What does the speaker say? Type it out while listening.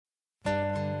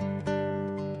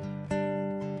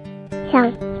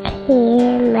Thank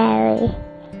you, Mary.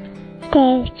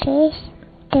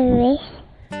 Totus2us.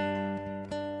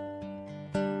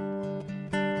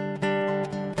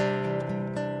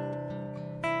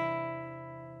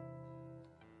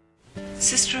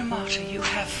 Sister Amata, you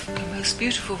have a most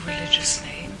beautiful religious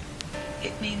name.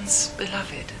 It means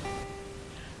beloved.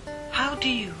 How do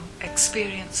you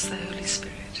experience the Holy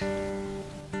Spirit?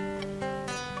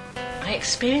 I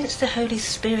experience the Holy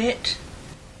Spirit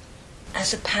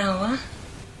as a power,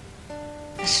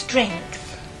 a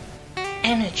strength,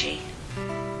 energy,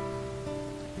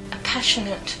 a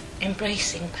passionate,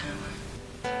 embracing power.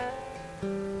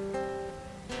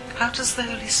 How does the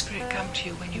Holy Spirit come to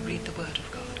you when you read the Word of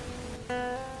God?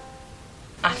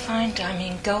 I find I'm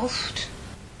engulfed,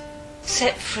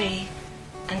 set free,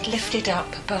 and lifted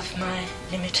up above my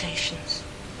limitations.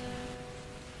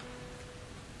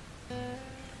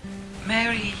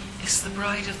 Mary is the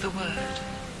bride of the Word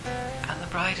and the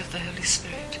bride of the Holy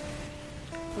Spirit.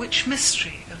 Which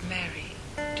mystery of Mary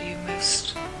do you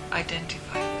most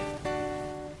identify with?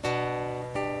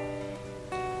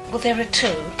 Well, there are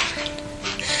two.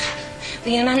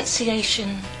 The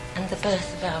Annunciation and the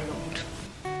birth of our Lord.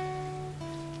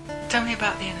 Tell me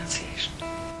about the Annunciation.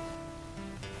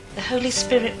 The Holy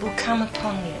Spirit will come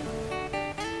upon you.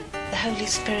 The Holy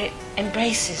Spirit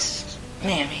embraces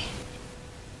Mary.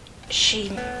 She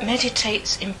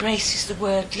meditates, embraces the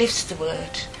Word, lives the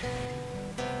Word.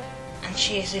 And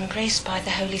she is embraced by the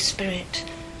Holy Spirit,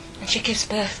 and she gives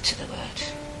birth to the Word.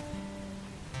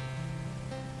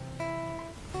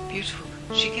 Beautiful.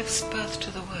 She gives birth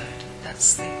to the Word.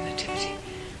 That's the Nativity.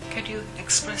 Can you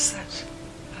express that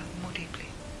more deeply?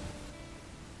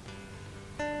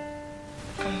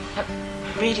 I'm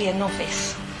really a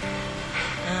novice.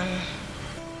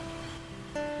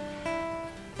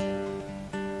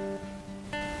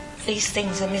 These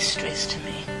things are mysteries to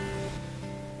me.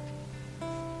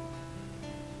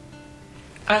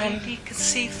 Lady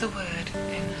conceived the Word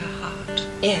in her heart.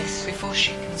 Yes. Before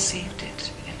she conceived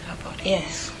it in her body.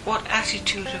 Yes. What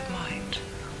attitude of mind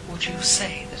would you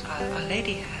say that Our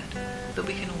Lady had that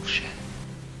we can all share?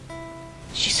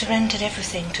 She surrendered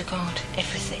everything to God,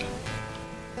 everything.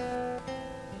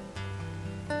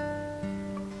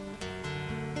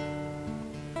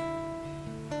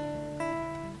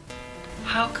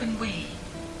 How can we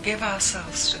give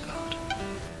ourselves to God?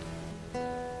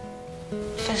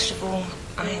 First of all,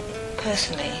 I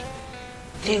personally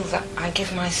feel that I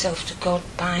give myself to God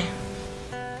by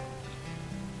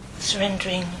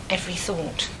surrendering every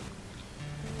thought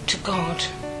to God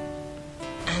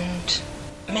and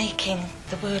making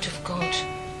the Word of God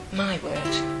my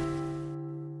word.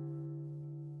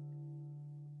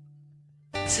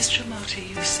 Sister Amata,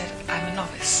 you said I'm a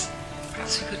novice.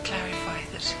 Perhaps you could clarify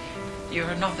that you're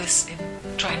a novice in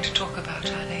trying to talk about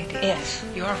Our Lady. Yes.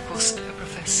 You're, of course, a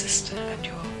professed sister, and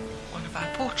you're one of our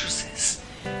portresses.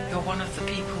 You're one of the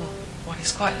people one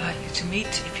is quite likely to meet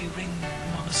if you ring the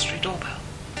monastery doorbell.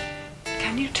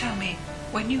 Can you tell me,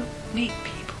 when you meet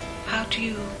people, how do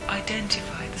you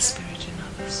identify the Spirit in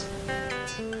others?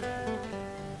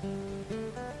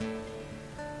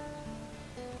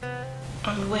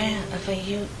 I'm aware of a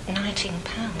uniting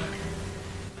power.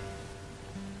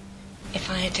 If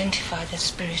I identify the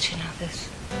Spirit in others,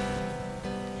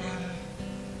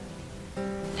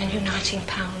 a uniting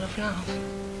power of love.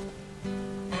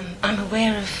 I'm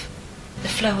aware of the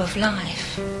flow of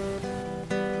life,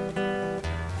 and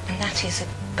that is a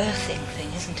birthing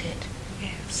thing, isn't it?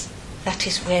 Yes. That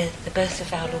is where the birth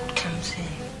of our Lord comes in.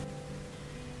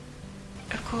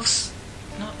 Of course,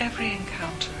 not every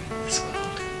encounter in this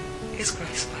world is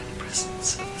graced by the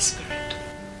presence of the Spirit.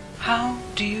 How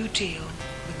do you deal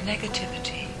with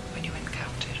negativity when you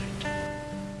encounter it?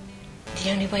 The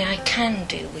only way I can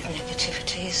deal with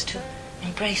negativity is to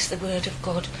embrace the Word of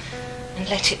God and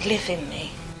let it live in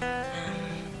me,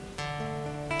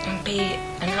 and be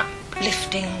an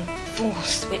uplifting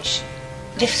force which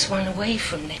lifts one away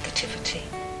from negativity.